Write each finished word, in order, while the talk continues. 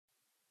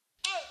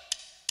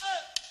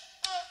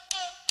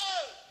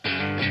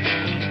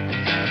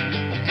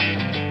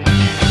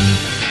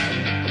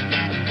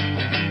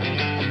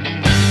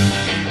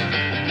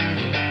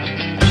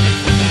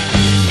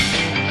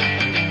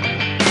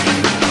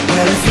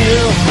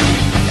you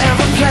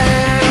ever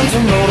plan to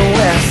motor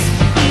west?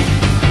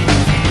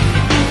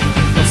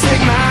 Well,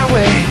 take my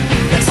way,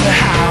 it's the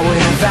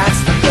highway, that's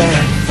the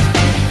best.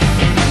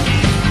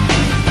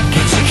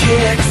 Get your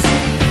kicks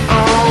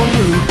on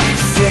Route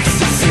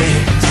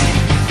 66.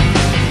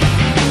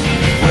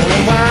 Well,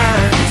 it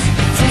winds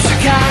from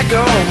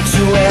Chicago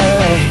to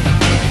LA,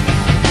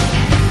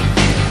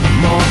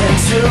 more than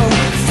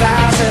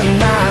 2,000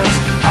 miles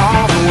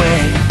all the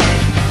way.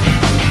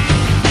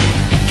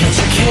 Get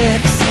your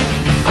kicks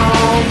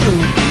on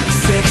Route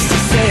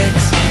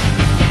 66.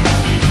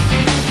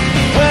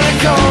 When it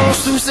goes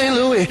through St.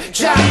 Louis,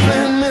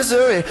 Joplin,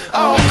 Missouri,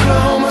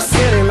 Oklahoma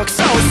City looks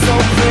so, so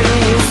pretty.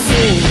 You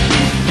see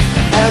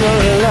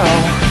Amarillo,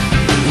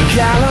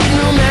 Gallup,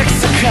 New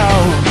Mexico,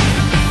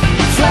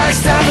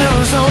 Flagstaff,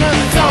 Arizona,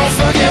 don't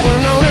forget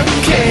Winona,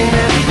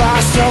 Kingman,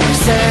 Barstow,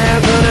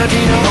 San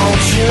Bernardino.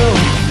 Won't you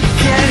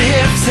get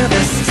hip to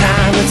this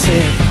time of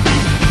tip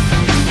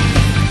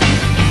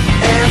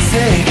and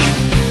take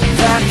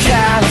that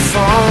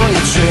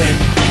California trip?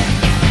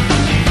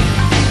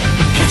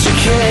 Get your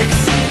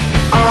kicks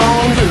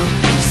on Route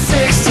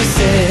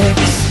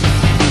 66.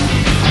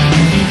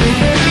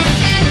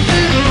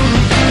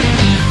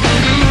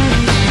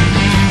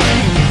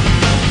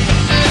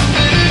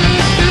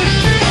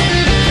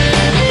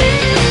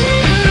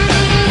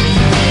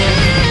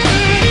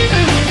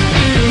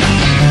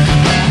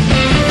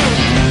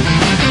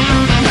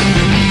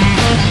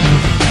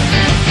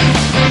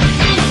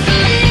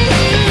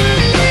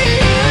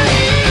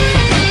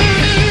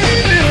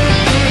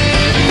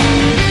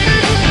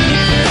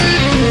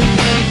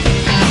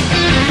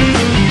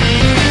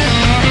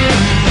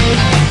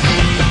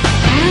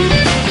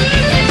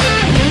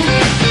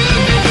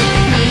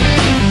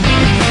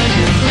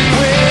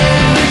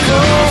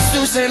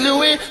 St.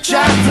 Louis,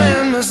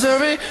 Joplin,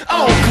 Missouri,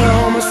 Oklahoma